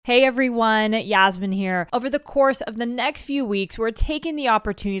Hey everyone, Yasmin here. Over the course of the next few weeks, we're taking the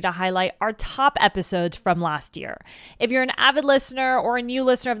opportunity to highlight our top episodes from last year. If you're an avid listener or a new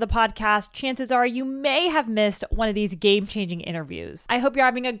listener of the podcast, chances are you may have missed one of these game-changing interviews. I hope you're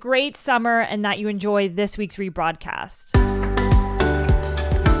having a great summer and that you enjoy this week's rebroadcast.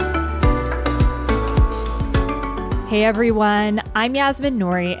 Hey everyone, I'm Yasmin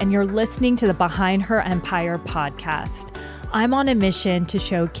Nouri and you're listening to the Behind Her Empire podcast. I'm on a mission to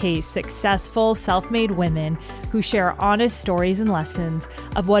showcase successful, self-made women who share honest stories and lessons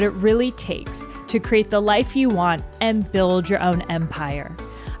of what it really takes to create the life you want and build your own empire.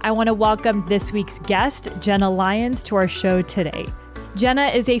 I want to welcome this week's guest, Jenna Lyons, to our show today. Jenna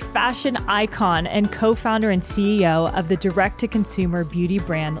is a fashion icon and co-founder and CEO of the direct-to-consumer beauty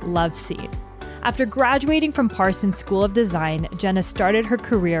brand Lovescene. After graduating from Parsons School of Design, Jenna started her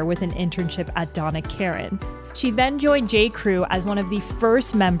career with an internship at Donna Karan. She then joined J.Crew as one of the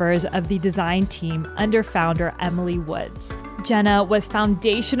first members of the design team under founder Emily Woods. Jenna was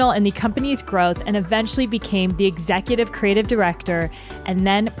foundational in the company's growth and eventually became the executive creative director and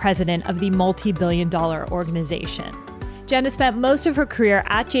then president of the multi-billion-dollar organization. Jenna spent most of her career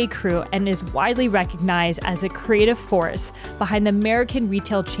at J.Crew and is widely recognized as a creative force behind the American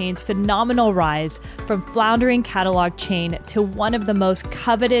retail chain's phenomenal rise from floundering catalog chain to one of the most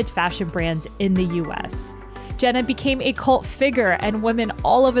coveted fashion brands in the U.S. Jenna became a cult figure, and women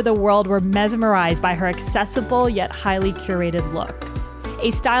all over the world were mesmerized by her accessible yet highly curated look. A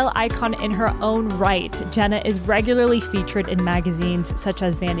style icon in her own right, Jenna is regularly featured in magazines such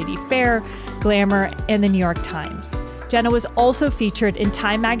as Vanity Fair, Glamour, and the New York Times. Jenna was also featured in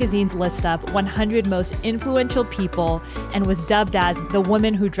Time magazine's list of 100 most influential people and was dubbed as the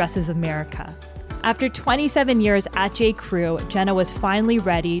woman who dresses America. After 27 years at J.Crew, Jenna was finally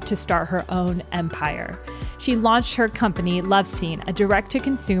ready to start her own empire. She launched her company, Lovescene, a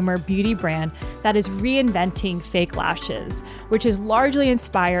direct-to-consumer beauty brand that is reinventing fake lashes, which is largely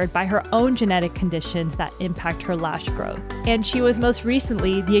inspired by her own genetic conditions that impact her lash growth. And she was most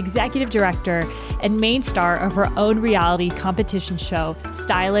recently the executive director and main star of her own reality competition show,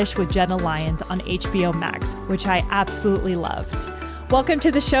 Stylish with Jenna Lyons, on HBO Max, which I absolutely loved. Welcome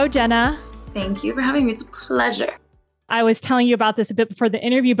to the show, Jenna. Thank you for having me. It's a pleasure. I was telling you about this a bit before the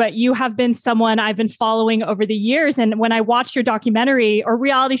interview, but you have been someone I've been following over the years. And when I watched your documentary or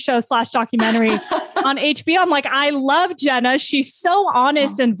reality show / documentary on HBO, I'm like, I love Jenna. She's so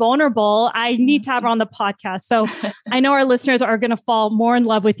honest and vulnerable. I need to have her on the podcast. So I know our listeners are going to fall more in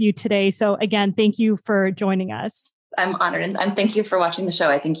love with you today. So again, thank you for joining us. I'm honored. And thank you for watching the show.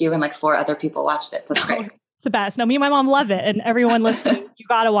 I think you and like 4 other people watched it. That's great. It's the best. No, me and my mom love it. And everyone listening, you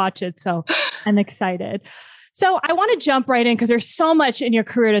got to watch it. So I'm excited. So I want to jump right in because there's so much in your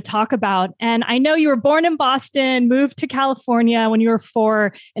career to talk about. And I know you were born in Boston, moved to California when you were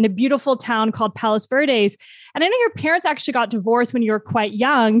 4 in a beautiful town called Palos Verdes. And I know your parents actually got divorced when you were quite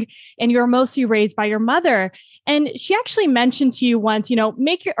young and you were mostly raised by your mother. And she actually mentioned to you once,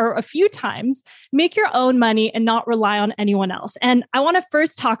 or a few times, make your own money and not rely on anyone else. And I want to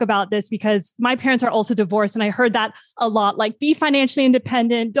first talk about this because my parents are also divorced. And I heard that a lot, like be financially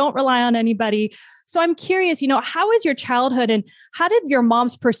independent, don't rely on anybody. So I'm curious, how was your childhood and how did your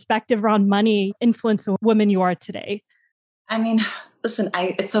mom's perspective around money influence the woman you are today? I mean, listen,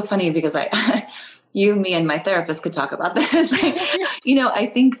 it's so funny because you, me, and my therapist could talk about this.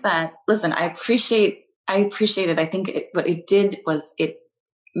 I think that, listen, I appreciate it. I think what it did was it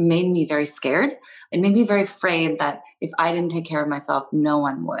made me very scared. It made me very afraid that if I didn't take care of myself, no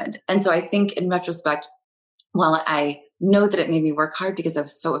one would. And so I think in retrospect, while I know that it made me work hard because I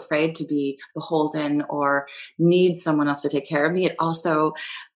was so afraid to be beholden or need someone else to take care of me, it also,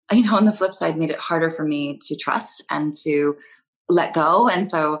 on the flip side, made it harder for me to trust and to let go. And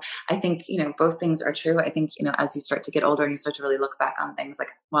so I think, both things are true. I think, as you start to get older and you start to really look back on things, like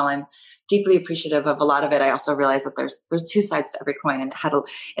while I'm deeply appreciative of a lot of it, I also realize that there's 2 sides to every coin, and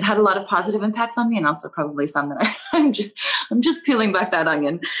it had a lot of positive impacts on me, and also probably some that I'm just peeling back that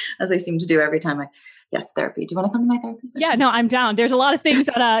onion, as I seem to do every time Yes, therapy. Do you want to come to my therapy session? Yeah, no, I'm down. There's a lot of things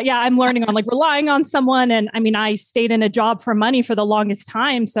that, I'm learning on, like relying on someone. And I mean, I stayed in a job for money for the longest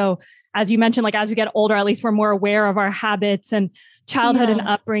time. So as you mentioned, like as we get older, at least we're more aware of our habits and childhood and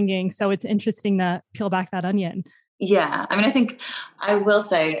upbringing. So it's interesting to peel back that onion. Yeah. I mean, I think I will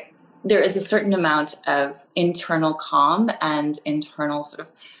say there is a certain amount of internal calm and internal sort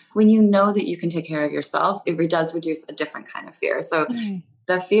of, when you know that you can take care of yourself, it does reduce a different kind of fear. So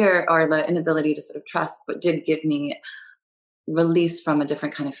the fear or the inability to sort of trust, but did give me release from a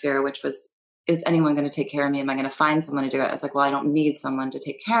different kind of fear, which was, is anyone going to take care of me? Am I going to find someone to do it? I was like, well, I don't need someone to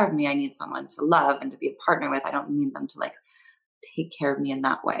take care of me. I need someone to love and to be a partner with. I don't need them to like take care of me in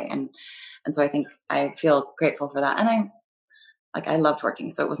that way. And so I think I feel grateful for that. And I loved working,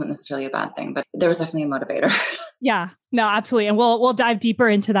 so it wasn't necessarily a bad thing, but there was definitely a motivator. Yeah, no, absolutely. And we'll dive deeper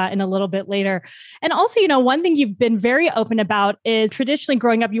into that in a little bit later. And also, one thing you've been very open about is traditionally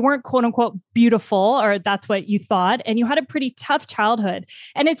growing up, you weren't quote unquote beautiful, or that's what you thought. And you had a pretty tough childhood.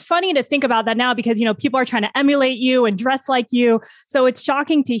 And it's funny to think about that now because, people are trying to emulate you and dress like you. So it's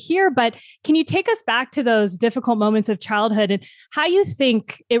shocking to hear, but can you take us back to those difficult moments of childhood and how you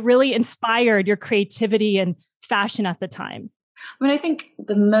think it really inspired your creativity and fashion at the time? I mean, I think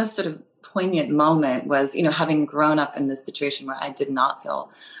the most sort of poignant moment was, having grown up in this situation where I did not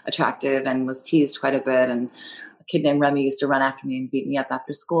feel attractive and was teased quite a bit. And a kid named Remy used to run after me and beat me up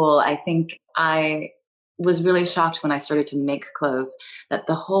after school. I think I was really shocked when I started to make clothes that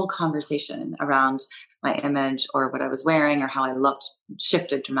the whole conversation around my image or what I was wearing or how I looked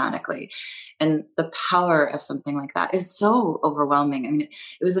shifted dramatically. And the power of something like that is so overwhelming. I mean,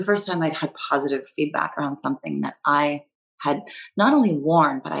 it was the first time I'd had positive feedback around something that I had not only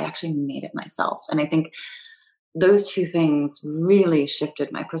worn, but I actually made it myself. And I think those two things really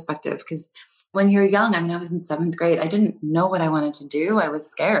shifted my perspective because when you're young, I mean, I was in 7th grade. I didn't know what I wanted to do. I was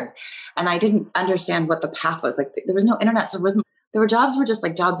scared and I didn't understand what the path was. Like there was no internet. So there were jobs were just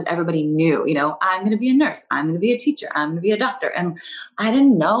like jobs that everybody knew, I'm going to be a nurse. I'm going to be a teacher. I'm going to be a doctor. And I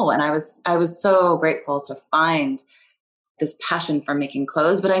didn't know. And I was so grateful to find this passion for making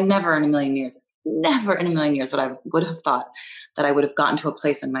clothes, but I never in a million years would have thought that I would have gotten to a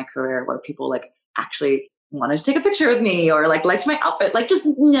place in my career where people like actually wanted to take a picture with me or like liked my outfit, like just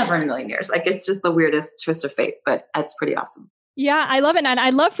never in a million years. Like it's just the weirdest twist of fate, but it's pretty awesome. Yeah, I love it. And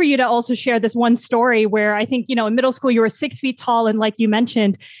I'd love for you to also share this one story where I think, in middle school, you were 6 feet tall. And like you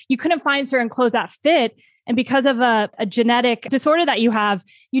mentioned, you couldn't find certain clothes that fit. And because of a genetic disorder that you have,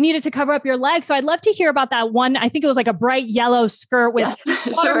 you needed to cover up your legs. So I'd love to hear about that one. I think it was like a bright yellow skirt with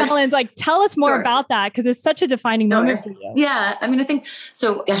watermelons. Sure. Like tell us more about that because it's such a defining moment for you. Yeah. I mean, I think,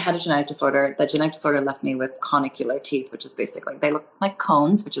 so I had a genetic disorder. The genetic disorder left me with conicular teeth, which is basically, they look like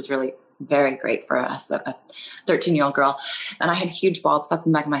cones, which is really very great for us, a 13-year-old girl. And I had huge bald spots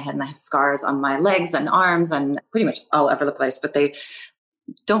in the back of my head and I have scars on my legs and arms and pretty much all over the place, but you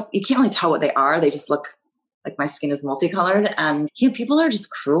can't really tell what they are. They just look like my skin is multicolored and people are just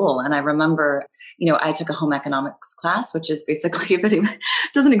cruel. And I remember, I took a home economics class, which is basically, it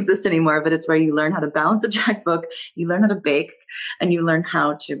doesn't exist anymore, but it's where you learn how to balance a checkbook, you learn how to bake, and you learn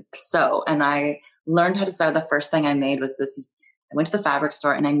how to sew. And I learned how to sew. The first thing I made was I went to the fabric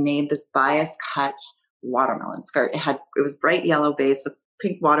store and I made this bias cut watermelon skirt. It was bright yellow base with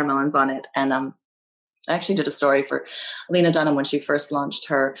pink watermelons on it. And I actually did a story for Lena Dunham when she first launched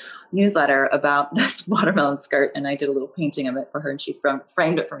her newsletter about this watermelon skirt. And I did a little painting of it for her and she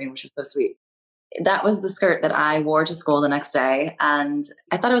framed it for me, which was so sweet. That was the skirt that I wore to school the next day. And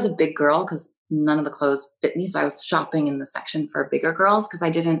I thought I was a big girl because none of the clothes fit me. So I was shopping in the section for bigger girls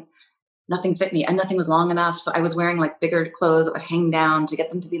because nothing fit me and nothing was long enough. So I was wearing like bigger clothes that would hang down to get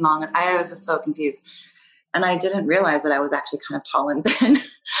them to be long. And I was just so confused. And I didn't realize that I was actually kind of tall and thin,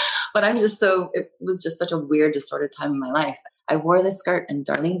 but it was just such a weird, distorted time in my life. I wore this skirt and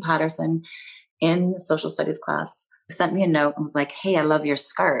Darlene Patterson in social studies class sent me a note and was like, "Hey, I love your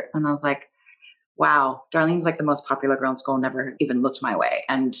skirt." And I was like, wow, Darlene's like the most popular girl in school, never even looked my way.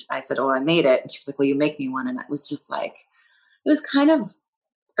 And I said, "Oh, I made it." And she was like, "Will you make me one?" And it was just like, it was kind of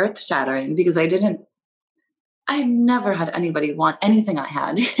earth shattering because I had never had anybody want anything I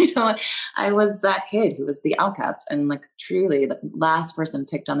had. I was that kid who was the outcast and like truly the last person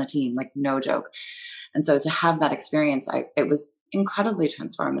picked on the team, like no joke. And so to have that experience, it was incredibly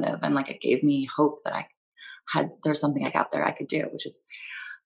transformative. And like, it gave me hope that there's something like out there I could do, which is,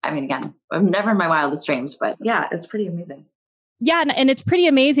 I mean, again, I'm never in my wildest dreams, but yeah, it's pretty amazing. Yeah. And it's pretty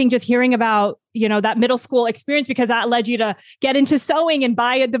amazing just hearing about, that middle school experience because that led you to get into sewing and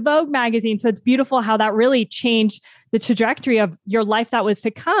buy the Vogue magazine. So it's beautiful how that really changed the trajectory of your life that was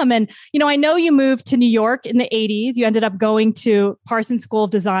to come. And, I know you moved to New York in the 80s. You ended up going to Parsons School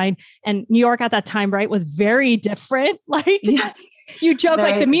of Design, and New York at that time, right, was very different. Like, yes. You joke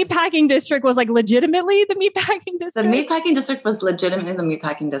like the meatpacking district was like legitimately the meatpacking district. The meatpacking district was legitimately the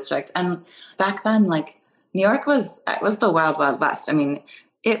meatpacking district. And back then, like, New York was the wild, wild west. I mean,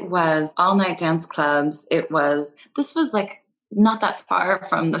 it was all night dance clubs. This was like not that far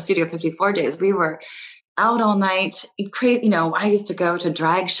from the Studio 54 days. We were out all night. I used to go to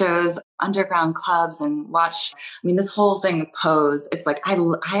drag shows, underground clubs and watch, this whole thing, Pose. It's like,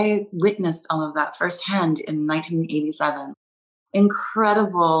 I witnessed all of that firsthand in 1987.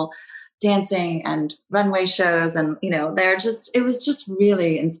 Incredible dancing and runway shows. And, it was just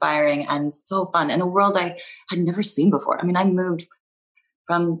really inspiring and so fun in a world I had never seen before. I mean, I moved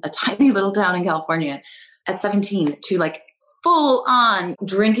from a tiny little town in California at 17 to like full on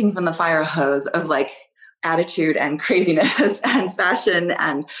drinking from the fire hose of like attitude and craziness and fashion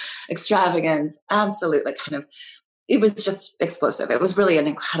and extravagance. Absolutely it was just explosive. It was really an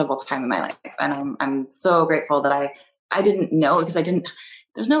incredible time in my life. And I'm so grateful that I didn't know, because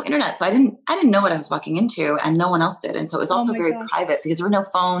there's no internet. So I didn't know what I was walking into, and no one else did. And so it was also very private because there were no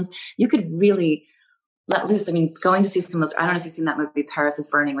phones. You could really let loose. I mean, going to see some of those, I don't know if you've seen that movie, Paris is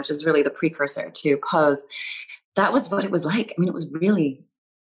Burning, which is really the precursor to Pose. That was what it was like. I mean, it was really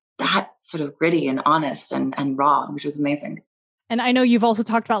that sort of gritty and honest and raw, which was amazing. And I know you've also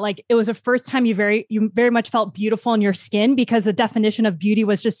talked about like, it was the first time you very much felt beautiful in your skin, because the definition of beauty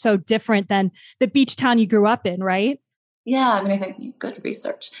was just so different than the beach town you grew up in, right? Yeah. I mean, I think good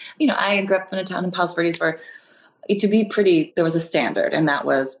research. I grew up in a town in Palos Verdes where to be pretty, there was a standard, and that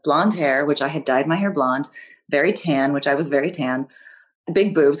was blonde hair, which I had dyed my hair blonde, very tan, which I was very tan,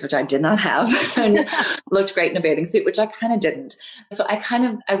 big boobs, which I did not have, and looked great in a bathing suit, which I kind of didn't. So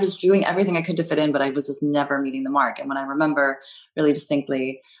I was doing everything I could to fit in, but I was just never meeting the mark. And when I remember really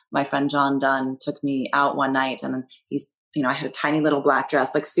distinctly, my friend John Dunn took me out one night, and I had a tiny little black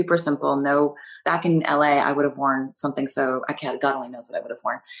dress, like super simple. Back in LA, I would have worn something God only knows what I would have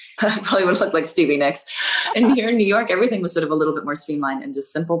worn. I probably would have looked like Stevie Nicks. And here in New York, everything was sort of a little bit more streamlined and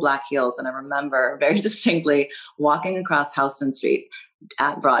just simple black heels. And I remember very distinctly walking across Houston Street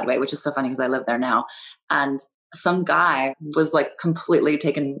at Broadway, which is so funny because I live there now. And some guy was like completely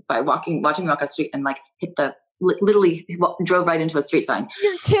taken by watching me walk the street and like literally drove right into a street sign.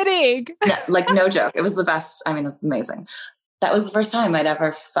 You're kidding. Yeah, like no joke. It was the best. I mean, it was amazing. That was the first time I'd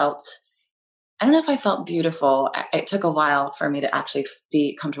ever felt, I don't know if I felt beautiful. It took a while for me to actually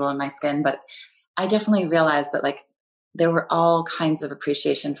be comfortable in my skin, but I definitely realized that like there were all kinds of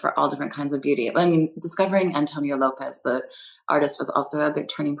appreciation for all different kinds of beauty. I mean, discovering Antonio Lopez, the artist, was also a big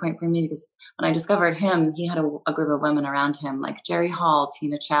turning point for me, because when I discovered him, he had a group of women around him, like Jerry Hall,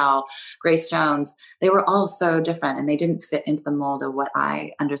 Tina Chow, Grace Jones. They were all so different, and they didn't fit into the mold of what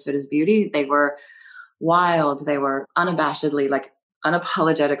I understood as beauty. They were wild. They were unabashedly like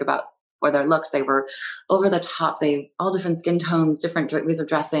unapologetic about for their looks. They were over the top. They all different skin tones, different ways of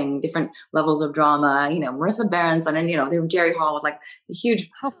dressing, different levels of drama. Marissa Berenson, and they were Jerry Hall with like the huge,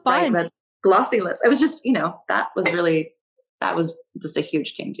 bright red, glossy lips. It was just, that was just a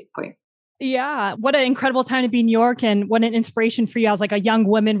huge changing point. Yeah. What an incredible time to be in New York, and what an inspiration for you as like a young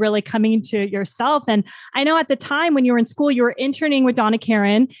woman really coming into yourself. And I know at the time when you were in school, you were interning with Donna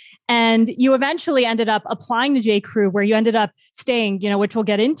Karan, and you eventually ended up applying to J. Crew, where you ended up staying, which we'll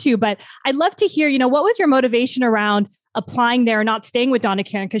get into. But I'd love to hear, what was your motivation around applying there, not staying with Donna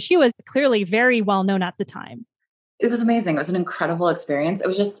Karan? Because she was clearly very well known at the time. It was amazing. It was an incredible experience. It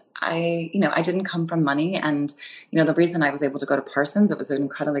was just, I didn't come from money. And, the reason I was able to go to Parsons, it was an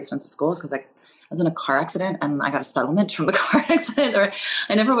incredibly expensive school, is because I was in a car accident and I got a settlement from the car accident, or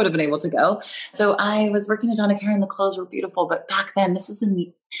I never would have been able to go. So I was working at Donna Karan. The clothes were beautiful. But back then, this is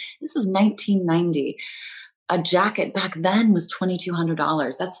 1990. A jacket back then was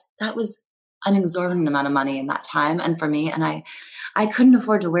 $2,200. That was an exorbitant amount of money in that time. And for me, and I couldn't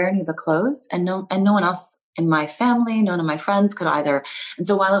afford to wear any of the clothes, and no one else in my family, none of my friends could either. And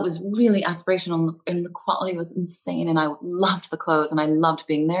so while it was really aspirational and the quality was insane, and I loved the clothes and I loved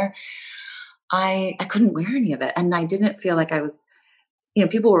being there, I couldn't wear any of it. And I didn't feel like I was,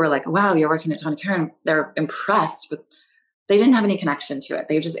 people were like, wow, you're working at Donna Karan. They're impressed, but they didn't have any connection to it.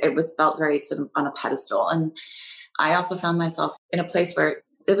 It was felt very sort of on a pedestal. And I also found myself in a place where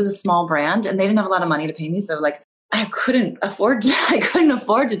it was a small brand and they didn't have a lot of money to pay me. So like, I couldn't afford to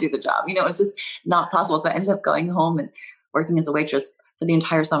do the job. It was just not possible. So I ended up going home and working as a waitress for the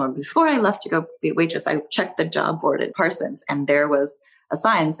entire summer. Before I left to go be a waitress, I checked the job board at Parsons, and there was a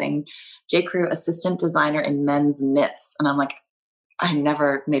sign saying J. Crew assistant designer in men's knits. And I'm like, I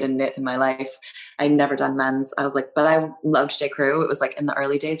never made a knit in my life. I'd never done men's. I was like, but I loved J. Crew. It was like in the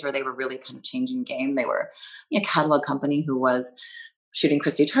early days where they were really kind of changing game. They were a catalog company who was shooting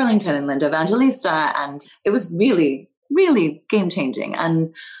Christy Turlington and Linda Evangelista. And it was really, really game changing.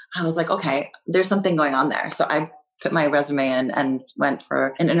 And I was like, okay, there's something going on there. So I put my resume in and went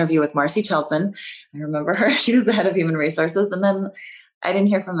for an interview with Marcy Chelson. I remember her. She was the head of human resources. And then I didn't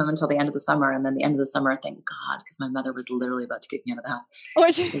hear from them until the end of the summer. And then the end of the summer, thank God, because my mother was literally about to kick me out of the house.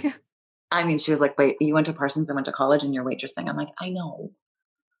 She was like, wait, you went to Parsons and went to college and you're waitressing. I'm like, I know.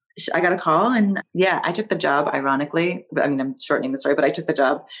 I got a call, and I took the job, ironically. I'm shortening the story, but I took the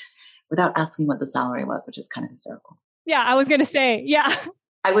job without asking what the salary was, which is kind of hysterical. Yeah, I was going to say, yeah.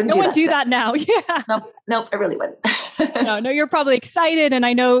 I wouldn't No do one that do today. that now. Yeah. Nope, I really wouldn't. No, you're probably excited. And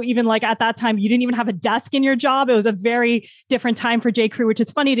I know even like at that time, you didn't even have a desk in your job. It was a very different time for J. Crew, which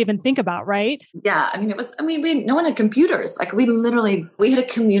is funny to even think about, right? Yeah, I mean, no one had computers. Like we had a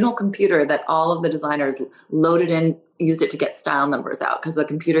communal computer that all of the designers loaded in, used it to get style numbers out because the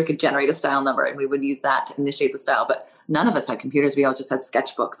computer could generate a style number and we would use that to initiate the style. But none of us had computers. We all just had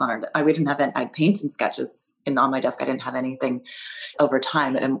sketchbooks on our, we didn't have I had paint and sketches on my desk. I didn't have anything over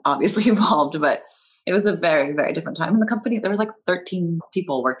time. It obviously evolved, but it was a very, very different time in the company. There was like 13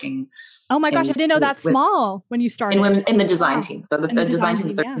 people working. Oh my gosh, I didn't know that small when you started. In the design team. So the design team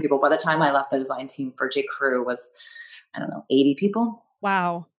was 13 yeah. people. By the time I left, the design team for J. Crew was, I don't know, 80 people.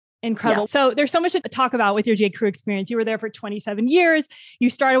 Wow. Incredible. Yeah. So there's so much to talk about with your J. Crew experience. You were there for 27 years. You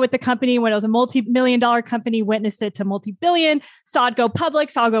started with the company when it was a multi-million-dollar company, witnessed it to multi-billion, saw it go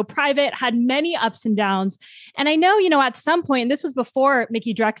public, saw it go private, had many ups and downs. And I know, at some point, and this was before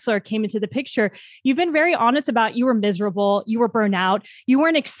Mickey Drexler came into the picture, you've been very honest about you were miserable, you were burnt out, you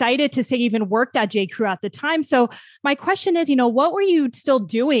weren't excited to say you even worked at J. Crew at the time. So my question is, what were you still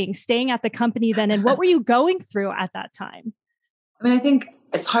doing, staying at the company then? And what were you going through at that time? I mean, I think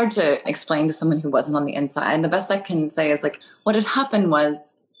it's hard to explain to someone who wasn't on the inside. The best I can say is like what had happened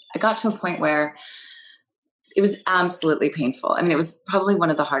was I got to a point where it was absolutely painful. I mean, it was probably one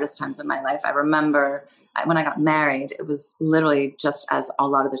of the hardest times of my life. I remember when I got married, it was literally just as a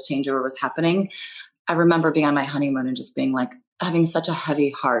lot of the changeover was happening. I remember being on my honeymoon and just being like having such a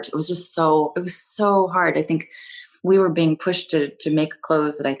heavy heart. It was so hard. I think we were being pushed to make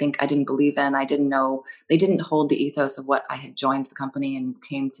clothes that I think I didn't believe in. I didn't know, they didn't hold the ethos of what I had joined the company and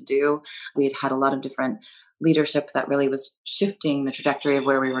came to do. We had had a lot of different leadership that really was shifting the trajectory of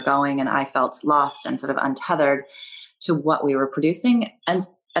where we were going. And I felt lost and sort of untethered to what we were producing. And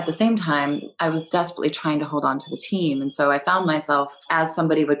at the same time, I was desperately trying to hold on to the team. And so I found myself, as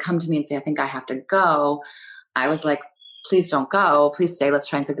somebody would come to me and say, I think I have to go, I was like, please don't go, please stay, let's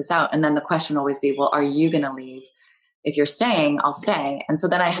try and stick this out. And then the question would always be, well, are you going to leave? If you're staying, I'll stay. And so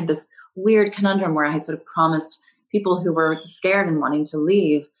then I had this weird conundrum where I had sort of promised people who were scared and wanting to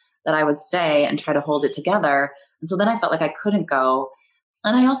leave that I would stay and try to hold it together. And so then I felt like I couldn't go.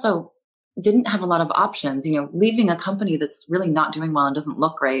 And I also didn't have a lot of options, leaving a company that's really not doing well and doesn't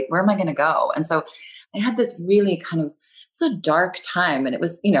look great. Where am I going to go? And so I had this really kind of, it's a dark time. And it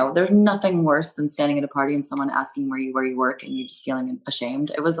was, there's nothing worse than standing at a party and someone asking where you work and you just feeling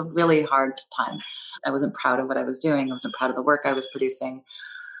ashamed. It was a really hard time. I wasn't proud of what I was doing. I wasn't proud of the work I was producing.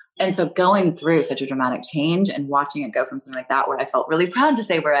 And so going through such a dramatic change and watching it go from something like that, where I felt really proud to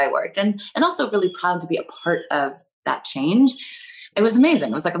say where I worked and also really proud to be a part of that change. It was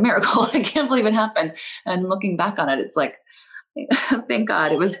amazing. It was like a miracle. I can't believe it happened. And looking back on it, it's like, thank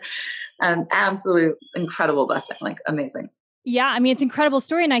God. It was an absolute incredible blessing, like amazing. Yeah, I mean, it's an incredible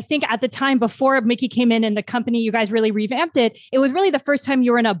story. And I think at the time before Mickey came in and the company, you guys really revamped it. It was really the first time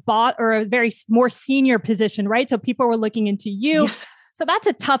you were in a bot or a very more senior position, right? So people were looking into you. Yes. So that's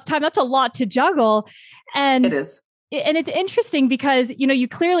a tough time. That's a lot to juggle. And it is. And it's interesting because, you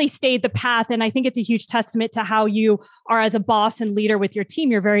clearly stayed the path. And I think it's a huge testament to how you are as a boss and leader with your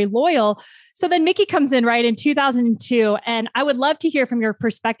team. You're very loyal. So then Mickey comes in, right, in 2002. And I would love to hear from your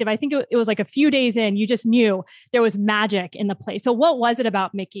perspective. I think it was like a few days in, you just knew there was magic in the place. So what was it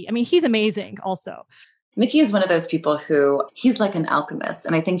about Mickey? I mean, he's amazing also. Mickey is one of those people who he's like an alchemist.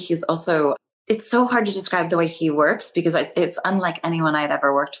 And I think he's also, it's so hard to describe the way he works because it's unlike anyone I'd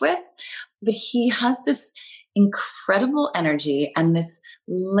ever worked with. But he has this incredible energy and this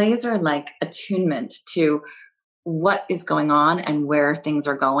laser-like attunement to what is going on and where things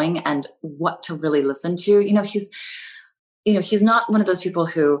are going and what to really listen to. He's not one of those people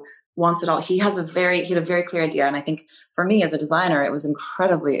who wants it all. He had a very clear idea. And I think for me as a designer, it was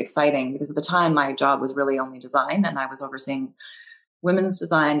incredibly exciting because at the time my job was really only design and I was overseeing women's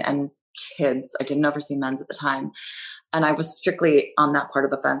design and kids. I didn't oversee men's at the time. And I was strictly on that part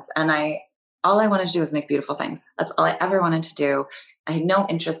of the fence. And all I wanted to do was make beautiful things. That's all I ever wanted to do. I had no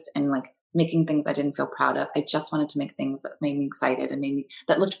interest in like making things I didn't feel proud of. I just wanted to make things that made me excited and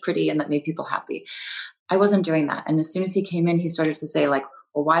that looked pretty and that made people happy. I wasn't doing that. And as soon as he came in, he started to say like,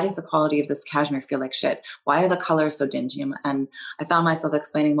 well, why does the quality of this cashmere feel like shit? Why are the colors so dingy? And I found myself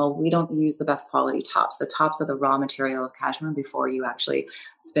explaining, well, we don't use the best quality tops. So tops are the raw material of cashmere before you actually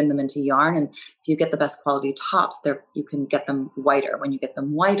spin them into yarn. And if you get the best quality tops, you can get them whiter. When you get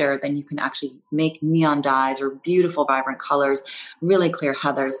them whiter, then you can actually make neon dyes or beautiful, vibrant colors, really clear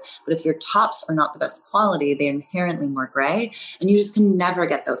heathers. But if your tops are not the best quality, they're inherently more gray, and you just can never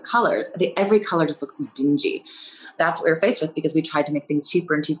get those colors. Every color just looks dingy. That's what we're faced with, because we tried to make things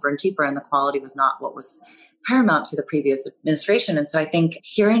cheaper and cheaper and cheaper, and the quality was not what was paramount to the previous administration. And so I think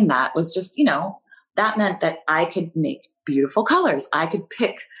hearing that was just, that meant that I could make beautiful colors. I could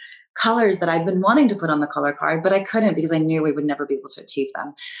pick colors that I'd been wanting to put on the color card, but I couldn't because I knew we would never be able to achieve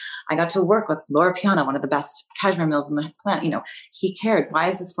them. I got to work with Laura Piana, one of the best cashmere mills in the planet. He cared. Why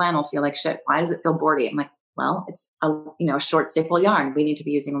does this flannel feel like shit? Why does it feel boardy? I'm like, well, it's a short staple yarn. We need to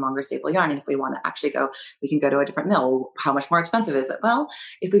be using a longer staple yarn. And if we want to actually go, we can go to a different mill. How much more expensive is it? Well,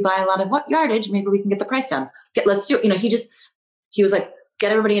 if we buy a lot of yardage, maybe we can get the price down. Let's do it. He was like,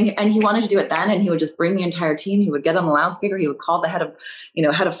 get everybody in here. And he wanted to do it then. And he would just bring the entire team. He would get on the loudspeaker. He would call the head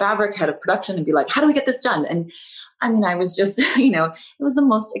of fabric, head of production, and be like, how do we get this done? And I was just, it was the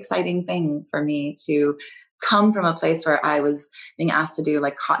most exciting thing for me to come from a place where I was being asked to do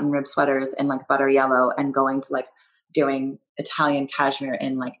like cotton rib sweaters in like butter yellow and going to like doing Italian cashmere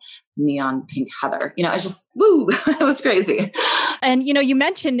in like neon pink heather. I just, woo, it was crazy. And, you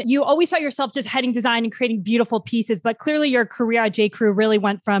mentioned you always saw yourself just heading design and creating beautiful pieces, but clearly your career at J. Crew really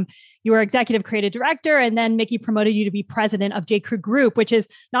went from you were executive creative director, and then Mickey promoted you to be president of J. Crew Group, which is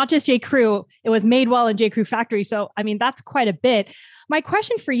not just J. Crew, it was Madewell and J. Crew Factory. So, that's quite a bit. My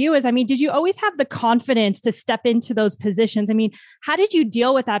question for you is, did you always have the confidence to step into those positions? How did you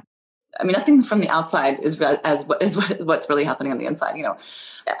deal with that? Nothing from the outside is what's really happening on the inside.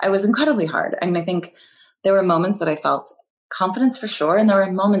 I was incredibly hard. I think there were moments that I felt confidence for sure. And there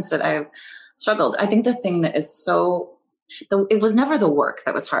were moments that I struggled. I think the thing that is it was never the work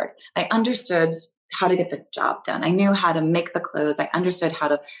that was hard. I understood how to get the job done. I knew how to make the clothes. I understood how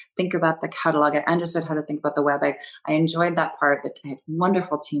to think about the catalog. I understood how to think about the web. I enjoyed that part. That I had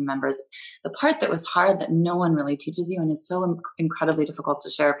wonderful team members. The part that was hard that no one really teaches you and is so incredibly difficult to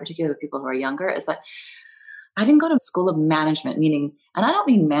share, particularly with people who are younger, is that I didn't go to school of management, and I don't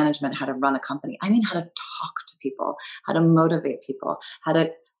mean management, how to run a company. I mean how to talk to people, how to motivate people, how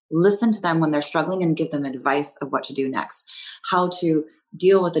to listen to them when they're struggling and give them advice of what to do next, how to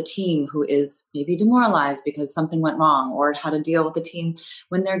deal with a team who is maybe demoralized because something went wrong, or how to deal with a team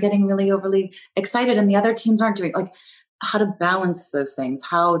when they're getting really overly excited and the other teams aren't doing, like how to balance those things,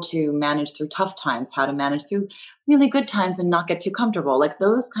 how to manage through tough times, how to manage through really good times and not get too comfortable. Like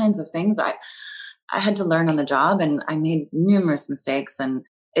those kinds of things I had to learn on the job, and I made numerous mistakes, and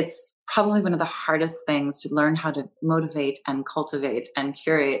it's probably one of the hardest things to learn how to motivate and cultivate and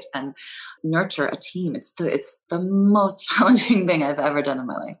curate and nurture a team. It's the most challenging thing I've ever done in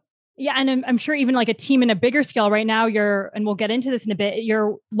my life. Yeah. And I'm sure even like a team in a bigger scale right now, and we'll get into this in a bit,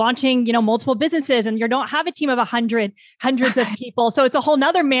 you're launching, multiple businesses, and you don't have a team of hundreds of people. So it's a whole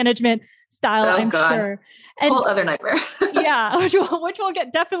nother management style, I'm sure. And whole other nightmare. Yeah. Which we'll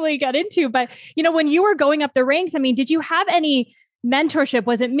definitely get into. But, when you were going up the ranks, did you have any mentorship?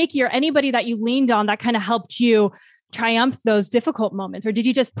 Was it Mickey or anybody that you leaned on that kind of helped you triumph those difficult moments? Or did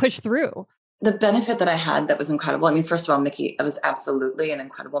you just push through? The benefit that I had that was incredible. First of all, Mickey was absolutely an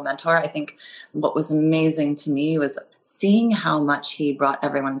incredible mentor. I think what was amazing to me was seeing how much he brought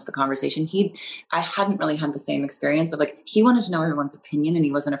everyone into the conversation. I hadn't really had the same experience of he wanted to know everyone's opinion and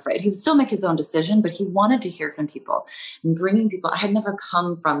he wasn't afraid. He would still make his own decision, but he wanted to hear from people and bringing people. I had never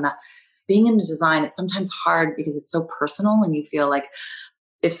come from that. Being into design, it's sometimes hard because it's so personal and you feel like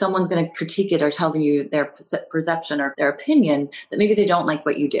if someone's going to critique it or tell you their perception or their opinion, that maybe they don't like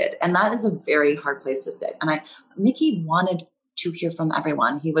what you did. And that is a very hard place to sit. And Mickey wanted to hear from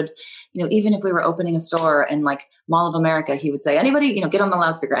everyone. He would, even if we were opening a store in like Mall of America, he would say, anybody, get on the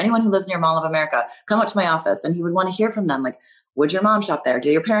loudspeaker, anyone who lives near Mall of America, come up to my office. And he would want to hear from them. Like, would your mom shop there? Do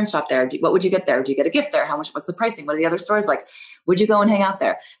your parents shop there? What would you get there? Do you get a gift there? What's the pricing? What are the other stores like? Would you go and hang out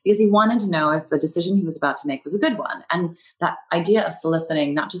there? Because he wanted to know if the decision he was about to make was a good one. And that idea of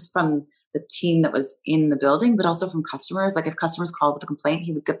soliciting, not just from the team that was in the building, but also from customers. Like if customers called with a complaint,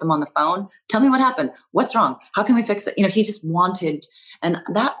 he would get them on the phone. Tell me what happened. What's wrong? How can we fix it? He just wanted, and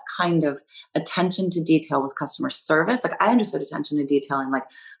that kind of attention to detail with customer service. Like I understood attention to detail in like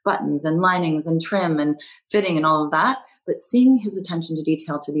buttons and linings and trim and fitting and all of that. But seeing his attention to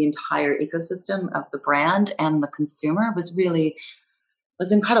detail to the entire ecosystem of the brand and the consumer was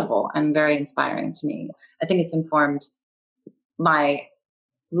incredible and very inspiring to me. I think it's informed my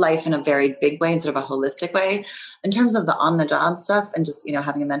life in a very big way, sort of a holistic way. In terms of the on-the-job stuff and just,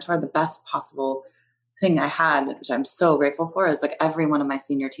 having a mentor, the best possible thing I had, which I'm so grateful for, is like every one of my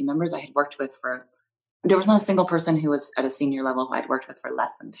senior team members I had worked with for There was not a single person who was at a senior level who I'd worked with for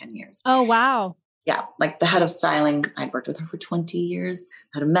less than 10 years. Oh, wow. Yeah. Like the head of styling, I'd worked with her for 20 years,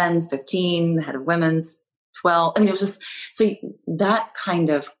 head of men's 15, the head of women's 12. I mean, it was just, so that kind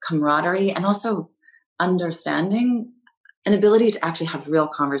of camaraderie and also understanding, an ability to actually have real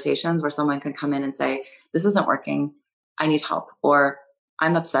conversations where someone can come in and say, this isn't working. I need help, or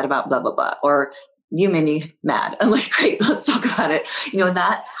I'm upset about blah, blah, blah, or you made me mad. I'm like, great, let's talk about it.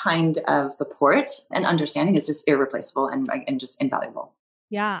 That kind of support and understanding is just irreplaceable and just invaluable.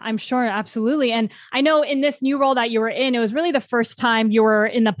 Yeah, I'm sure. Absolutely. And I know in this new role that you were in, it was really the first time you were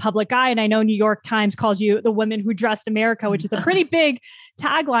in the public eye. And I know New York Times called you the woman who dressed America, which is a pretty big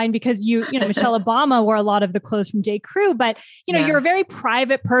tagline because Michelle Obama wore a lot of the clothes from J. Crew, but you're a very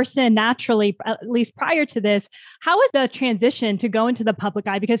private person naturally, at least prior to this. How was the transition to go into the public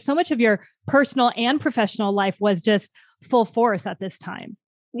eye? Because so much of your personal and professional life was just full force at this time.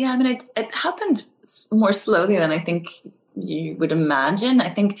 Yeah, I mean, it happened more slowly than I think you would imagine. I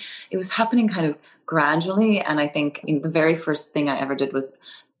think it was happening kind of gradually. And I think the very first thing I ever did was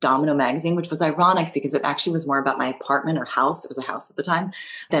Domino magazine, which was ironic because it actually was more about my apartment or house. It was a house at the time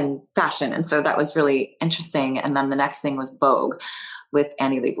than fashion. And so that was really interesting. And then the next thing was Vogue with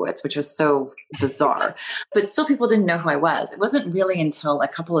Annie Leibovitz, which was so bizarre, but still people didn't know who I was. It wasn't really until a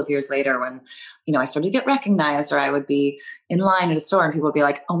couple of years later when, I started to get recognized, or I would be in line at a store and people would be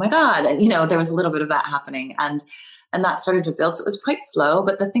like, oh my God. And, there was a little bit of that happening. And that started to build. So it was quite slow.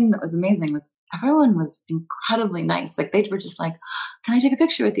 But the thing that was amazing was everyone was incredibly nice. Like they were just like, can I take a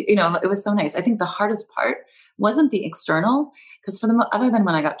picture with you? It was so nice. I think the hardest part wasn't the external, because other than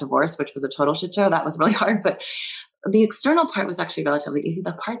when I got divorced, which was a total shit show, that was really hard. But the external part was actually relatively easy.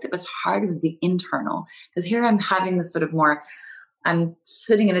 The part that was hard was the internal, because here I'm having this sort of I'm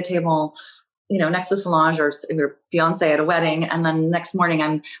sitting at a table, next to Solange or her fiance at a wedding. And then next morning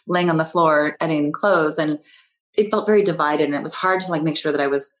I'm laying on the floor editing clothes, and it felt very divided, and it was hard to make sure that I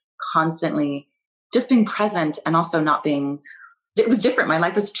was constantly just being present and also not being, it was different. My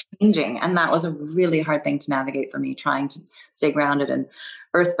life was changing. And that was a really hard thing to navigate for me, trying to stay grounded and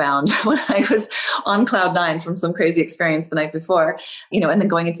earthbound when I was on cloud nine from some crazy experience the night before, and then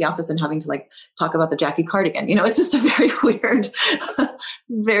going into the office and having to talk about the Jackie cardigan. It's just a very weird,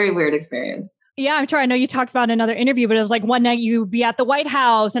 very weird experience. Yeah, I'm sure. I know you talked about in another interview, but it was like one night you'd be at the White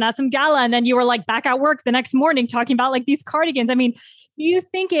House and at some gala, and then you were back at work the next morning talking about these cardigans. I mean, do you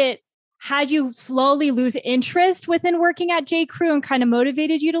think it had you slowly lose interest within working at J. Crew and kind of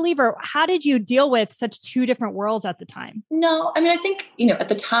motivated you to leave? Or how did you deal with such two different worlds at the time? No, I mean, I think, at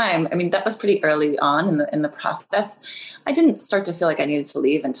the time, that was pretty early on in the process. I didn't start to feel like I needed to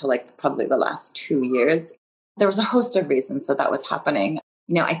leave until probably the last 2 years. There was a host of reasons that was happening.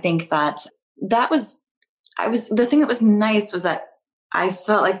 I think that the thing that was nice was that I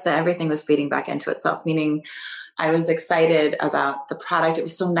felt like everything was feeding back into itself, meaning I was excited about the product. It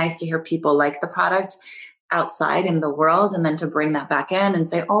was so nice to hear people like the product outside in the world, and then to bring that back in and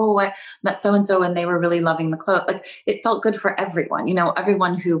say, oh, I met so-and-so and they were really loving the clothes. It felt good for everyone,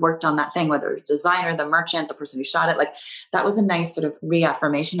 everyone who worked on that thing, whether it's designer, the merchant, the person who shot it, that was a nice sort of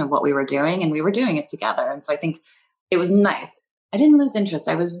reaffirmation of what we were doing, and we were doing it together. And so I think it was nice. I didn't lose interest.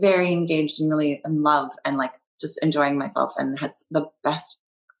 I was very engaged and really in love and just enjoying myself, and had the best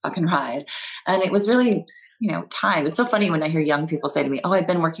fucking ride. And it was really, time. It's so funny when I hear young people say to me, oh, I've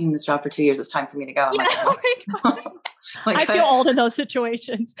been working in this job for 2 years. It's time for me to go. I'm I feel old in those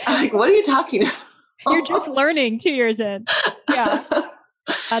situations. What are you talking about? You're just learning 2 years in. Yeah.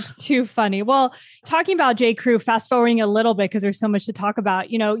 That's too funny. Well, talking about J. Crew, fast forwarding a little bit because there's so much to talk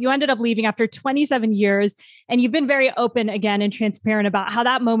about. You ended up leaving after 27 years, and you've been very open again and transparent about how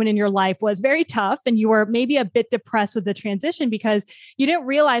that moment in your life was very tough, and you were maybe a bit depressed with the transition because you didn't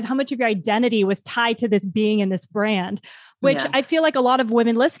realize how much of your identity was tied to this being in this brand. Which I feel like a lot of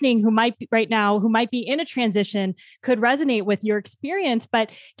women listening who might be in a transition could resonate with your experience.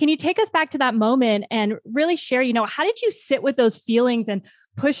 But can you take us back to that moment and really share, how did you sit with those feelings and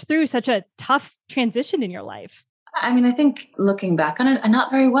push through such a tough transition in your life? I mean, I think looking back on it,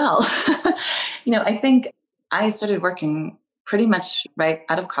 not very well. I think I started working pretty much right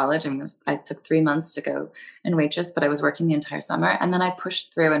out of college. I took 3 months to go and waitress, but I was working the entire summer. And then I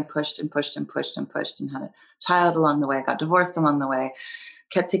pushed through and pushed and pushed and pushed and pushed, and had a child along the way, got divorced along the way,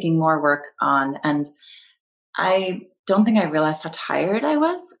 kept taking more work on. And I don't think I realized how tired I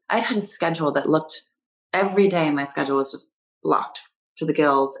was. I had a schedule that looked, every day my schedule was just blocked to the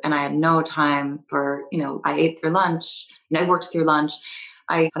gills. And I had no time for, I ate through lunch, I worked through lunch.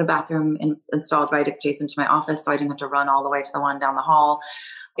 I had a bathroom installed right adjacent to my office, so I didn't have to run all the way to the one down the hall.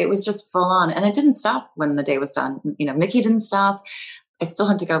 It was just full on. And it didn't stop when the day was done. Mickey didn't stop. I still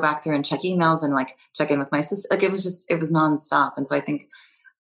had to go back through and check emails and like check in with my sister. Like it was nonstop. And so I think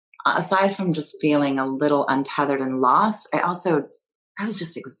aside from just feeling a little untethered and lost, I was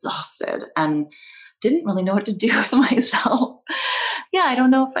just exhausted and didn't really know what to do with myself. Yeah, I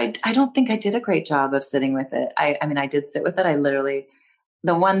don't know if I don't think I did a great job of sitting with it. I mean, I did sit with it. I literally,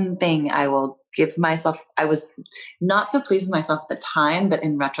 the one thing I will give myself, I was not so pleased with myself at the time, but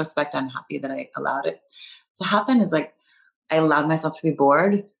in retrospect, I'm happy that I allowed it to happen, is like, I allowed myself to be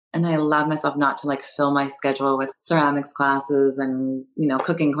bored, and I allowed myself not to like fill my schedule with ceramics classes and,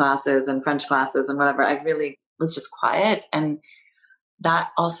 cooking classes and French classes and whatever. I really was just quiet. And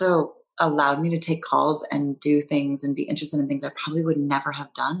that also allowed me to take calls and do things and be interested in things I probably would never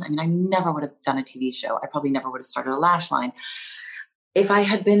have done. I mean, I never would have done a TV show. I probably never would have started a lash line if I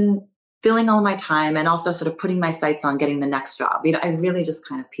had been filling all my time and also sort of putting my sights on getting the next job. I really just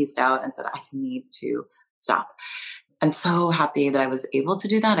kind of pieced out and said, I need to stop. I'm so happy that I was able to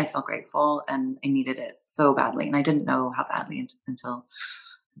do that. I feel grateful, and I needed it so badly. And I didn't know how badly until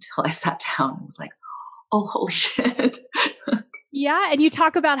I sat down and was like, oh, holy shit. Yeah. And you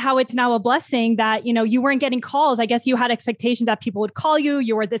talk about how it's now a blessing that, you weren't getting calls. I guess you had expectations that people would call you.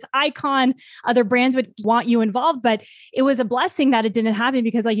 You were this icon. Other brands would want you involved, but it was a blessing that it didn't happen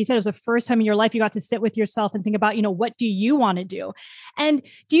because, like you said, it was the first time in your life you got to sit with yourself and think about, what do you want to do? And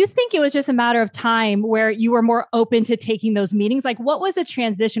do you think it was just a matter of time where you were more open to taking those meetings? Like, what was a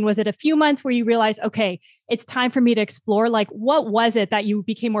transition? Was it a few months where you realized, okay, it's time for me to explore? Like, what was it that you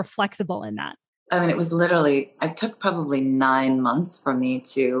became more flexible in that? I mean, it was literally, it took probably 9 months for me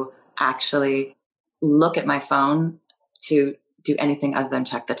to actually look at my phone to do anything other than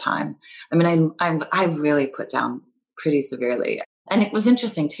check the time. I mean, I really put down pretty severely. And it was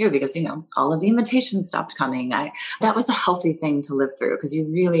interesting too, because, all of the invitations stopped coming. That was a healthy thing to live through, because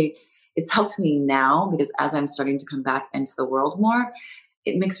it's helped me now, because as I'm starting to come back into the world more,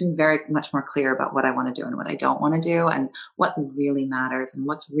 it makes me very much more clear about what I want to do and what I don't want to do, and what really matters and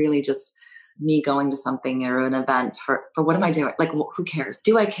what's really just me going to something or an event for what am I doing? Like, who cares?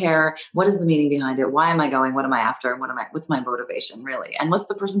 Do I care? What is the meaning behind it? Why am I going? What am I after? And what's my motivation really? And what's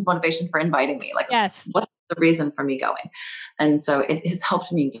the person's motivation for inviting me? Like, yes. What's the reason for me going? And so it has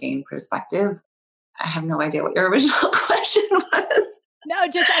helped me gain perspective. I have no idea what your original question was.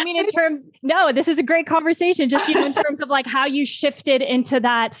 No, this is a great conversation. Just, in terms of like how you shifted into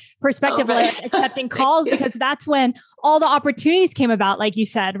that perspective of accepting calls, because that's when all the opportunities came about, like you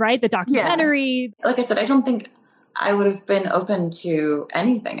said, right? The documentary. Yeah. Like I said, I don't think I would have been open to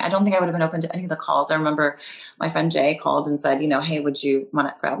anything. I don't think I would have been open to any of the calls. I remember my friend Jay called and said, hey, would you want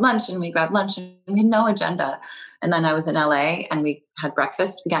to grab lunch? And we grabbed lunch, and we had no agenda. And then I was in LA and we had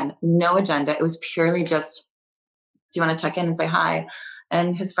breakfast. Again, no agenda. It was purely just, do you want to check in and say hi?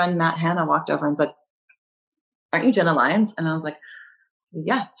 And his friend, Matt Hanna, walked over and said, aren't you Jenna Lyons? And I was like,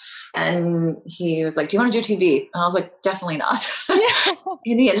 yeah. And he was like, do you want to do TV? And I was like, definitely not. Yeah.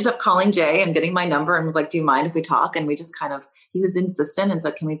 And he ended up calling Jay and getting my number and was like, do you mind if we talk? And we just he was insistent and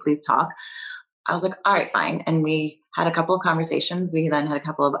said, can we please talk? I was like, all right, fine. And we had a couple of conversations. We then had a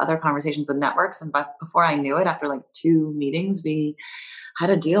couple of other conversations with networks. And before I knew it, after like 2 meetings, we had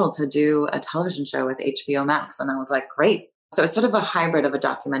a deal to do a television show with HBO Max. And I was like, great. So it's sort of a hybrid of a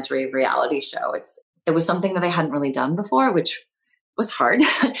documentary reality show. It was something that they hadn't really done before, which was hard.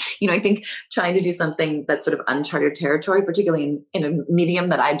 I think trying to do something that's sort of uncharted territory, particularly in a medium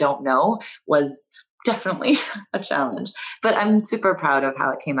that I don't know, was definitely a challenge. But I'm super proud of how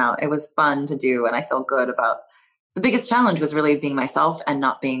it came out. It was fun to do, and I feel good about. The biggest challenge was really being myself and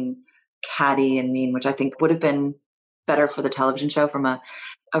not being catty and mean, which I think would have been better for the television show from a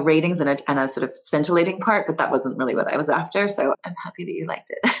ratings and a sort of scintillating part, but that wasn't really what I was after. So I'm happy that you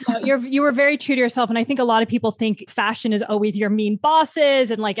liked it. No, you were very true to yourself. And I think a lot of people think fashion is always your mean bosses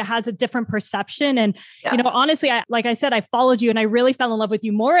and like it has a different perception. And, honestly, like I said, I followed you and I really fell in love with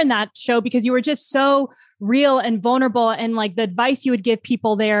you more in that show because you were just so real and vulnerable, and like the advice you would give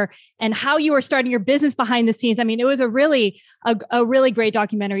people there and how you were starting your business behind the scenes. I mean, it was a really great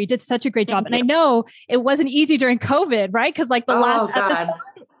documentary. You did such a great job. And I know it wasn't easy during COVID, right? Because like the last episode.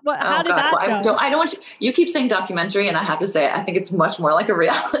 How did that go? I don't want you keep saying documentary, and I have to say, I think it's much more like a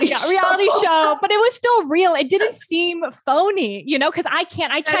reality show. Reality show, but it was still real. It didn't seem phony, because I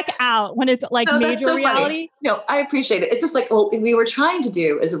check out when it's like major reality. Funny. No, I appreciate it. It's just like, we were trying to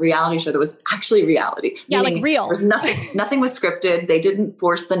do is a reality show that was actually reality. Yeah, like real. There was nothing was scripted. They didn't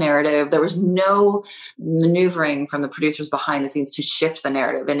force the narrative. There was no maneuvering from the producers behind the scenes to shift the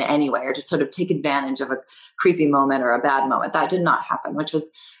narrative in any way or to sort of take advantage of a creepy moment or a bad moment. That did not happen, which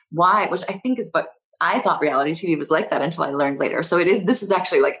I think is what I thought reality TV was like that until I learned later. So this is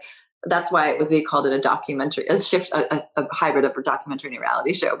actually like that's why we called it a documentary, a hybrid of a documentary and a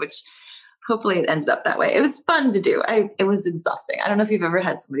reality show, which hopefully it ended up that way. It was fun to do. It was exhausting. I don't know if you've ever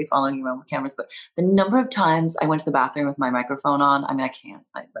had somebody following you around with cameras, but the number of times I went to the bathroom with my microphone on, I mean, I can't.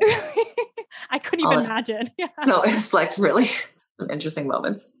 I couldn't even imagine. Yeah. No, it's like really some interesting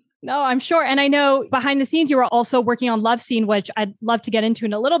moments. No, I'm sure. And I know behind the scenes, you were also working on Love Scene, which I'd love to get into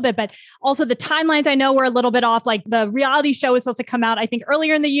in a little bit, but also the timelines I know were a little bit off. Like the reality show was supposed to come out, I think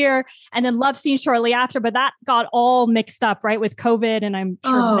earlier in the year, and then Love Scene shortly after, but that got all mixed up, right? With COVID and I'm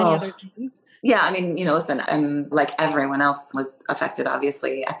sure many other things. Yeah, I mean, listen, like everyone else was affected,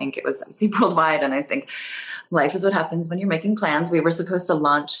 obviously. I think it was worldwide. And I think life is what happens when you're making plans. We were supposed to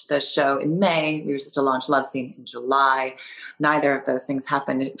launch the show in May. We were supposed to launch Love Scene in July. Neither of those things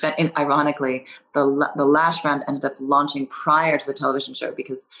happened. And ironically, the Lash round ended up launching prior to the television show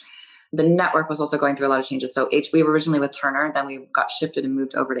because the network was also going through a lot of changes. So we were originally with Turner, then we got shifted and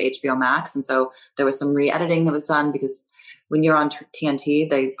moved over to HBO Max. And so there was some re-editing that was done because when you're on TNT,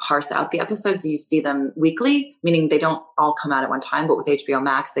 they parse out the episodes. You see them weekly, meaning they don't all come out at one time. But with HBO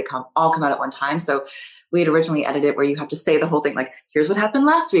Max, they all come out at one time. So we had originally edited where you have to say the whole thing, like, here's what happened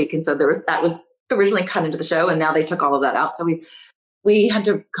last week. And so that was originally cut into the show. And now they took all of that out. So we had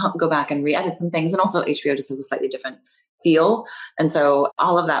to go back and re-edit some things. And also HBO just has a slightly different feel. And so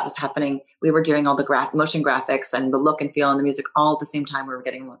all of that was happening. We were doing all the motion graphics and the look and feel and the music all at the same time. We were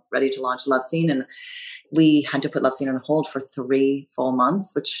getting ready to launch Love Scene. And we had to put Love Scene on hold for 3 full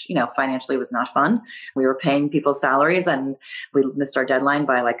months, which, financially was not fun. We were paying people's salaries and we missed our deadline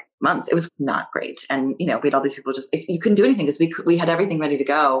by like months. It was not great. And, we had all these people you couldn't do anything because we had everything ready to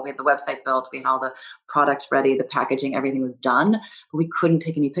go. We had the website built. We had all the products ready, the packaging, everything was done. But we couldn't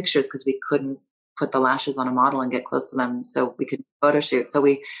take any pictures because we couldn't put the lashes on a model and get close to them. So we could photo shoot. So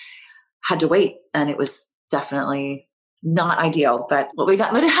we had to wait. And it was definitely not ideal, but what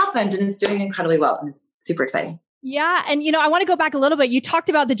it happened and it's doing incredibly well. And it's super exciting. Yeah. And, I want to go back a little bit. You talked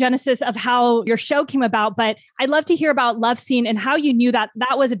about the genesis of how your show came about, but I'd love to hear about Love Scene and how you knew that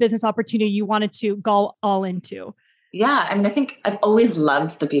was a business opportunity you wanted to go all into. Yeah. I mean, I think I've always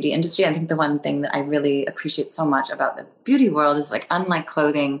loved the beauty industry. I think the one thing that I really appreciate so much about the beauty world is like, unlike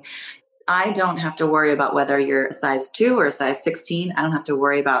clothing, I don't have to worry about whether you're a size 2 or a size 16. I don't have to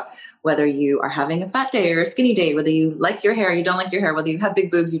worry about whether you are having a fat day or a skinny day, whether you like your hair, you don't like your hair, whether you have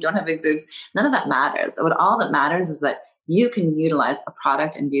big boobs, you don't have big boobs. None of that matters. All that matters is that you can utilize a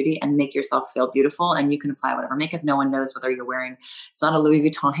product and beauty and make yourself feel beautiful, and you can apply whatever makeup. No one knows whether you're wearing, it's not a Louis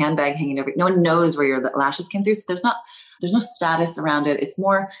Vuitton handbag hanging over. No one knows where your lashes came through. So there's no status around it. It's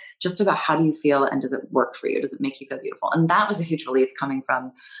more just about how do you feel and does it work for you? Does it make you feel beautiful? And that was a huge relief coming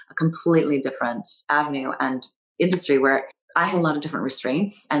from a completely different avenue and industry where I had a lot of different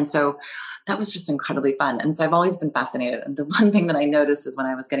restraints. And so that was just incredibly fun. And so I've always been fascinated. And the one thing that I noticed is when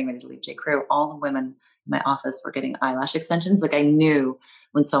I was getting ready to leave J.Crew, all the women in my office were getting eyelash extensions. Like I knew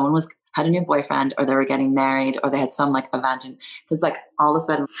when someone had a new boyfriend or they were getting married or they had some like event, because like all of a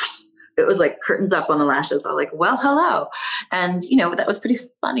sudden it was like curtains up on the lashes. I was like, well, hello. And, that was pretty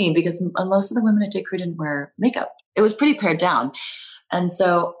funny because most of the women at J.Crew didn't wear makeup. It was pretty pared down. And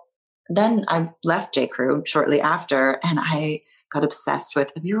so then I left J.Crew shortly after and I got obsessed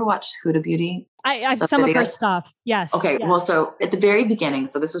with, have you ever watched Huda Beauty? I've some videos of her stuff. Yes. Okay. Yes. Well, so at the very beginning,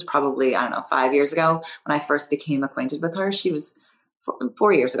 so this was probably, 5 years ago when I first became acquainted with her. She was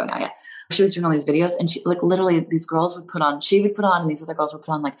 4 years ago now. Yeah. She was doing all these videos and she like literally these girls would put on, and these other girls would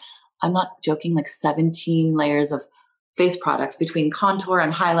put on like, I'm not joking, like 17 layers of face products between contour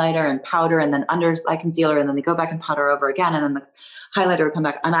and highlighter and powder and then under eye concealer. And then they go back and powder over again. And then the highlighter would come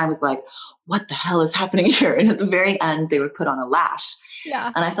back. And I was like, what the hell is happening here? And at the very end, they would put on a lash.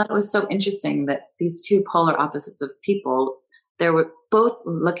 Yeah. And I thought it was so interesting that these two polar opposites of people, they were both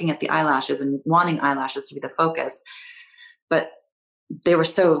looking at the eyelashes and wanting eyelashes to be the focus, but they were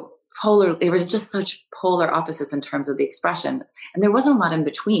so polar. They were just such polar opposites in terms of the expression. And there wasn't a lot in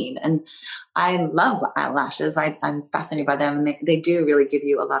between. And I love eyelashes. I'm fascinated by them. And they do really give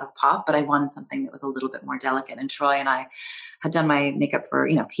you a lot of pop, but I wanted something that was a little bit more delicate. And Troy and I had done my makeup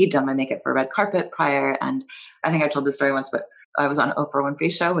he'd done my makeup for Red Carpet prior. And I think I told this story once, but I was on Oprah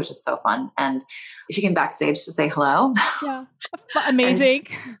Winfrey's show, which is so fun. And she came backstage to say hello. Yeah. Amazing.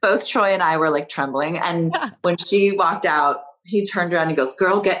 And both Troy and I were like trembling. And when she walked out, he turned around and goes,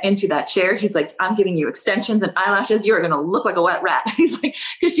 girl, get into that chair. He's like, I'm giving you extensions and eyelashes. You're going to look like a wet rat. He's like,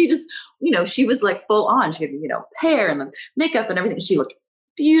 because she just, she was like full on. She had, hair and the makeup and everything. She looked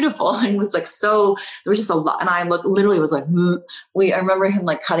beautiful and was like, so there was just a lot. And I literally was like, I remember him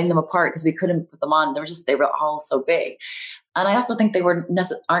like cutting them apart because we couldn't put them on. They were all so big. And I also think they aren't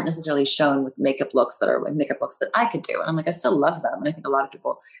necessarily shown with makeup looks that are like makeup looks that I could do. And I'm like, I still love them. And I think a lot of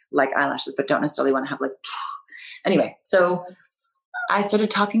people like eyelashes, but don't necessarily want to have like, anyway. So I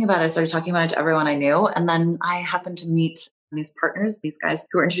started talking about it. I started talking about it to everyone I knew. And then I happened to meet these partners, these guys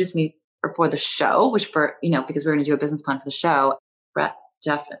who were introduced me for the show, which because we were going to do a business plan for the show, Brett,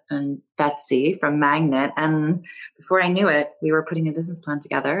 Jeff, and Betsy from Magnet. And before I knew it, we were putting a business plan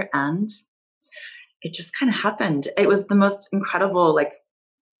together, and it just kind of happened. It was the most incredible, like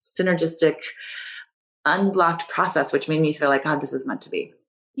synergistic, unblocked process, which made me feel like, God, this is meant to be.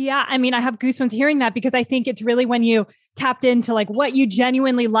 Yeah. I mean, I have goosebumps hearing that, because I think it's really when you tapped into like what you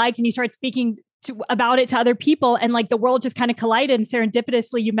genuinely liked and you start speaking about it to other people, and like the world just kind of collided, and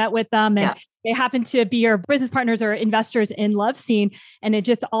serendipitously you met with them, and they happen to be your business partners or investors in Loveseen, and it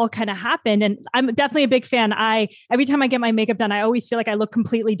just all kind of happened. And I'm definitely a big fan. Every time I get my makeup done, I always feel like I look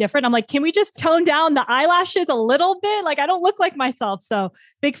completely different. I'm like, can we just tone down the eyelashes a little bit? Like I don't look like myself. So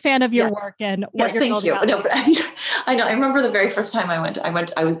big fan of your work and what you're thank you. No, but I know. I remember the very first time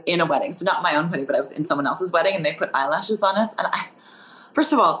I was in a wedding. So not my own wedding, but I was in someone else's wedding, and they put eyelashes on us. And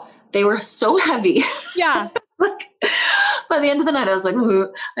first of all, they were so heavy. Yeah. Like by the end of the night, I was like,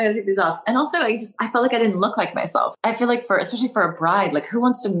 ooh, I gotta take these off. And also I felt like I didn't look like myself. I feel like especially for a bride, like who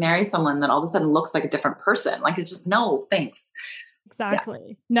wants to marry someone that all of a sudden looks like a different person? Like it's just, no, thanks. Exactly.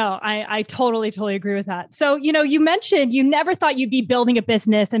 Yeah. No, I totally agree with that. So, you mentioned you never thought you'd be building a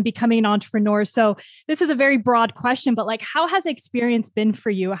business and becoming an entrepreneur. So this is a very broad question, but like, how has the experience been for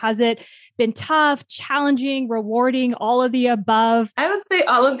you? Has it been tough, challenging, rewarding, all of the above? I would say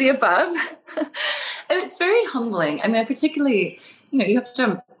all of the above. It's very humbling. I mean, particularly, you have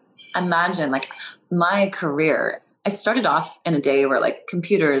to imagine like my career. I started off in a day where like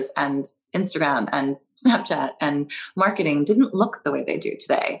computers and Instagram and Snapchat and marketing didn't look the way they do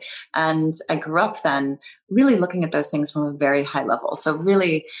today. And I grew up then really looking at those things from a very high level. So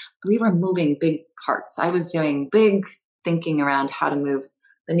really, we were moving big parts. I was doing big thinking around how to move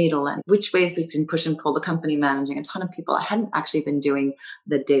the needle and which ways we can push and pull the company, managing a ton of people. I hadn't actually been doing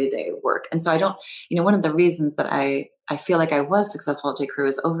the day-to-day work. And so I don't, one of the reasons that I feel like I was successful at J.Crew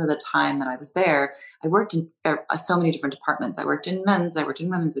is over the time that I was there, I worked in so many different departments. I worked in men's, I worked in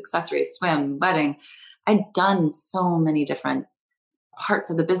women's, accessories, swim, wedding. I'd done so many different parts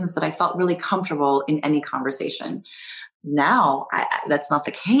of the business that I felt really comfortable in any conversation. Now, that's not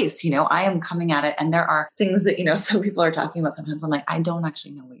the case. I am coming at it, and there are things that, some people are talking about. Sometimes I'm like, I don't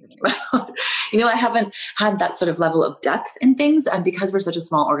actually know what you're talking about. I haven't had that sort of level of depth in things. And because we're such a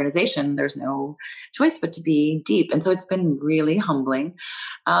small organization, there's no choice but to be deep. And so it's been really humbling.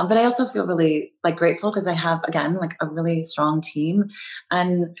 But I also feel really grateful because I have, again, a really strong team.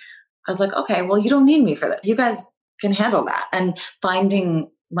 And I was like, okay, well, you don't need me for that. You guys can handle that. And finding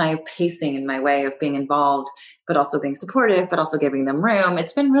my pacing and my way of being involved, but also being supportive, but also giving them room.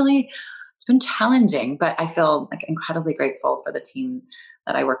 It's been challenging, but I feel incredibly grateful for the team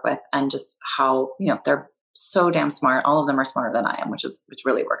that I work with, and just how, they're so damn smart. All of them are smarter than I am, which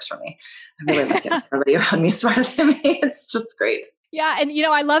really works for me. I really like it. Everybody around me is smarter than me. It's just great. Yeah. And,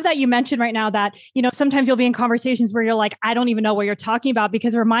 I love that you mentioned right now that, sometimes you'll be in conversations where you're like, I don't even know what you're talking about,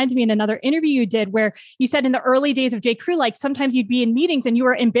 because it reminds me in another interview you did where you said in the early days of J.Crew, sometimes you'd be in meetings and you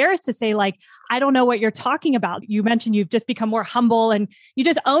were embarrassed to say I don't know what you're talking about. You mentioned you've just become more humble and you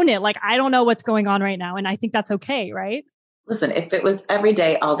just own it. I don't know what's going on right now. And I think that's okay, right? Listen, if it was every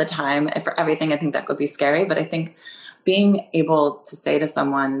day, all the time, for everything, I think that could be scary. But I think being able to say to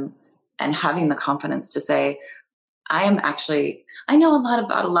someone and having the confidence to say, I know a lot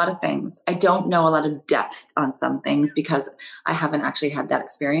about a lot of things. I don't know a lot of depth on some things because I haven't actually had that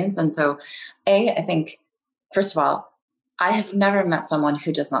experience. And so, I think, first of all, I have never met someone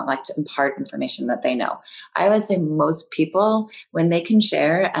who does not like to impart information that they know. I would say most people, when they can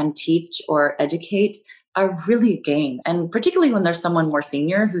share and teach or educate, are really game. And particularly when there's someone more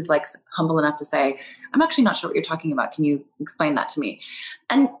senior who's humble enough to say, I'm actually not sure what you're talking about. Can you explain that to me?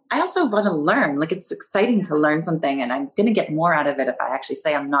 And I also want to learn. It's exciting to learn something, and I'm going to get more out of it if I actually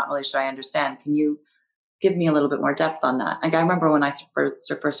say, I'm not really sure I understand. Can you give me a little bit more depth on that? I remember when I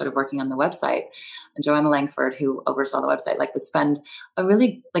first started working on the website, and Joanna Langford, who oversaw the website, would spend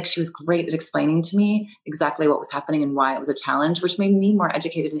she was great at explaining to me exactly what was happening and why it was a challenge, which made me more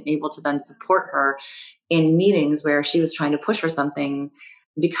educated and able to then support her in meetings where she was trying to push for something,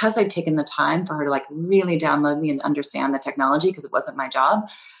 because I'd taken the time for her to really download me and understand the technology, because it wasn't my job.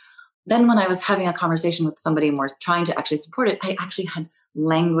 Then when I was having a conversation with somebody more trying to actually support it, I actually had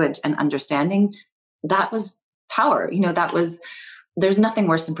language and understanding. That was power. There's nothing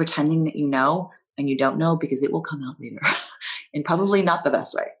worse than pretending that you know and you don't know, because it will come out later and probably not the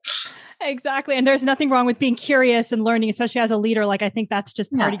best way. Exactly. And there's nothing wrong with being curious and learning, especially as a leader. Like, I think that's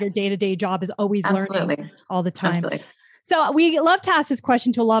just part of your day-to-day job, is always learning all the time. Absolutely. So we love to ask this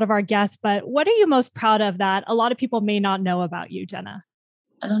question to a lot of our guests, but what are you most proud of that a lot of people may not know about you, Jenna?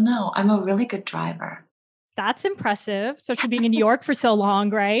 I don't know. I'm a really good driver. That's impressive, especially being in New York for so long,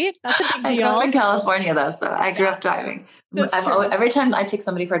 right? That's a big deal. I grew up in California, though, so I grew up driving. Every time I take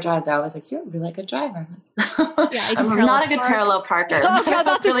somebody for a drive, they're always like, "You're a really good driver." I'm not a good parallel parker. I was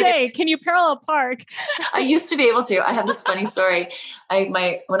about to say, can you parallel park? I used to be able to. I have this funny story. When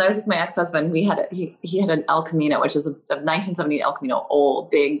I was with my ex-husband, he had an El Camino, which is a 1970 El Camino, old,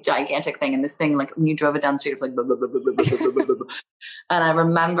 big, gigantic thing. And this thing, like when you drove it down the street, it was like, blah, blah, blah, blah, blah, blah, blah, blah. And I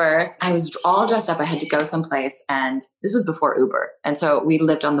remember I was all dressed up. I had to go someplace, and this was before Uber. And so we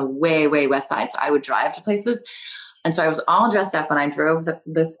lived on the way, way west side. So I would drive to places. And so I was all dressed up and I drove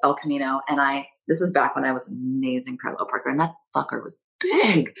this El Camino, and this was back when I was an amazing parallel parker, and that fucker was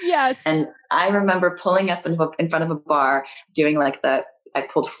big. Yes. And I remember pulling up in front of a bar, doing like I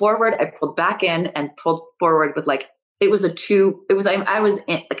pulled forward, I pulled back in and pulled forward with it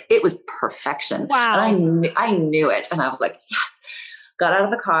was perfection. Wow. And I knew it. And I was like, yes. Got out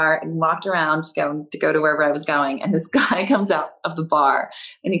of the car and walked around to go to wherever I was going. And this guy comes out of the bar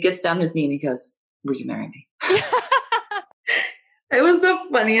and he gets down on his knee and he goes, "Will you marry me?" It was the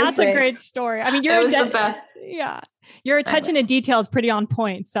funniest thing. That's a great story. I mean, it was the best. Yeah. Your attention to detail is pretty on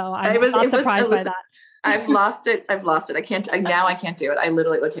point. So I'm not surprised by that. I've lost it. I can't do it.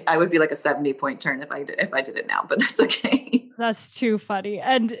 I would be like a 70-point turn if I did it now, but that's okay. That's too funny.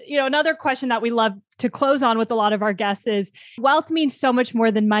 And, another question that we love to close on with a lot of our guests is, wealth means so much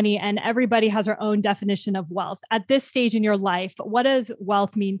more than money, and everybody has their own definition of wealth. At this stage in your life, what does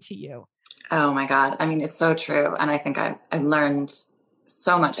wealth mean to you? Oh my God. I mean, it's so true. And I think I learned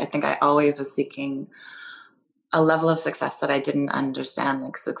so much. I think I always was seeking a level of success that I didn't understand.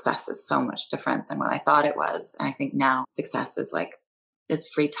 Like, success is so much different than what I thought it was. And I think now success is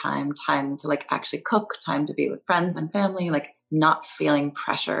it's free time to actually cook, time to be with friends and family, not feeling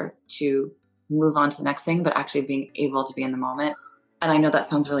pressure to move on to the next thing, but actually being able to be in the moment. And I know that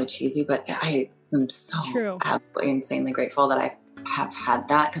sounds really cheesy, but I am so absolutely insanely grateful that I have had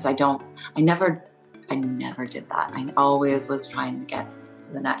that, because I never did that. I always was trying to get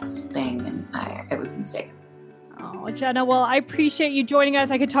to the next thing, and it was a mistake. Oh, Jenna, well, I appreciate you joining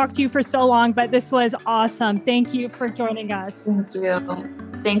us. I could talk to you for so long, but this was awesome. Thank you for joining us. Thank you.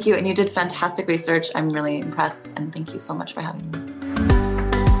 Thank you. And you did fantastic research. I'm really impressed. And thank you so much for having me.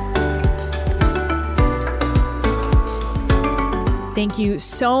 Thank you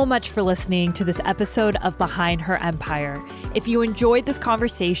so much for listening to this episode of Behind Her Empire. If you enjoyed this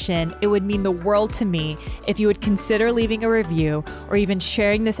conversation, it would mean the world to me if you would consider leaving a review or even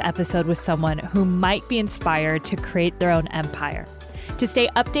sharing this episode with someone who might be inspired to create their own empire. To stay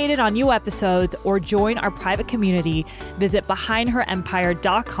updated on new episodes or join our private community, visit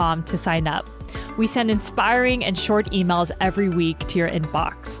BehindHerEmpire.com to sign up. We send inspiring and short emails every week to your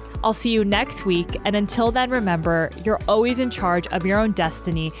inbox. I'll see you next week, and until then, remember, you're always in charge of your own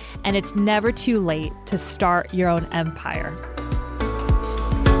destiny, and it's never too late to start your own empire.